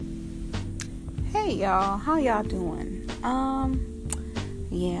Hey y'all, how y'all doing?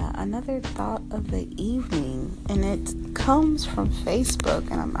 Yeah, another thought of the evening, and it comes from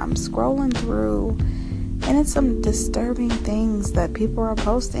Facebook, and I'm scrolling through, and it's some disturbing things that people are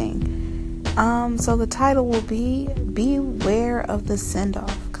posting. So the title will be "Beware of the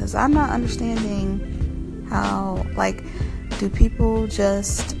Send-Off," because I'm not understanding how, do people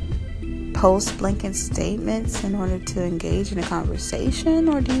just post blanket statements in order to engage in a conversation,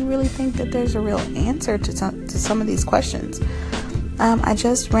 or do you really think that there's a real answer to some of these questions? I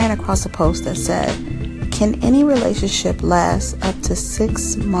just ran across a post that said, "Can any relationship last up to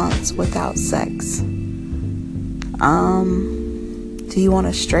 6 months without sex?" Do you want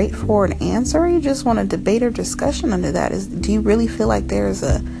a straightforward answer, or you just want a debate or discussion under that? Do you really feel like there's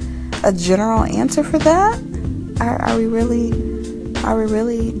a general answer for that? Are we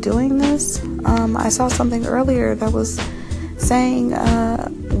really doing this? I saw something earlier that was saying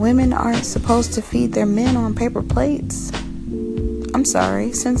women aren't supposed to feed their men on paper plates. I'm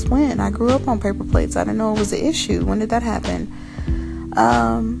sorry, since when? I grew up on paper plates. I didn't know it was an issue. When did that happen?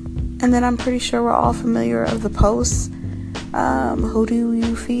 And then I'm pretty sure we're all familiar of the posts. Who do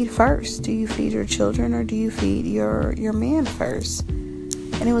you feed first? Do you feed your children, or do you feed your man first?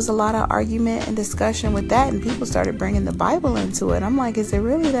 And it was a lot of argument and discussion with that, and people started bringing the Bible into it. I'm like, is it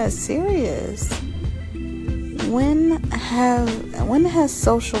really that serious? When has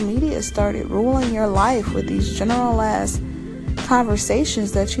social media started ruling your life with these general-ass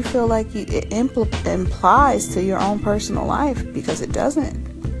conversations that you feel like it implies to your own personal life? Because it doesn't.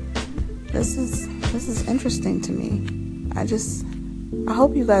 This is interesting to me. I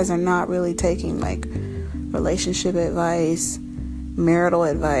hope you guys are not really taking relationship advice, marital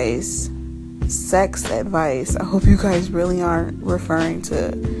advice, sex advice. I hope you guys really aren't referring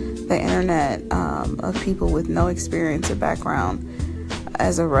to the internet of people with no experience or background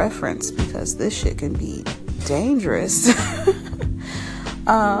as a reference, because this shit can be dangerous.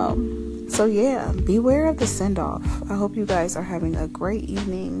 So yeah, beware of the send-off. I hope you guys are having a great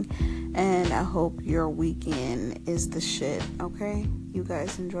evening, and I hope your weekend is the shit, okay? You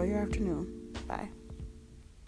guys enjoy your afternoon. Bye.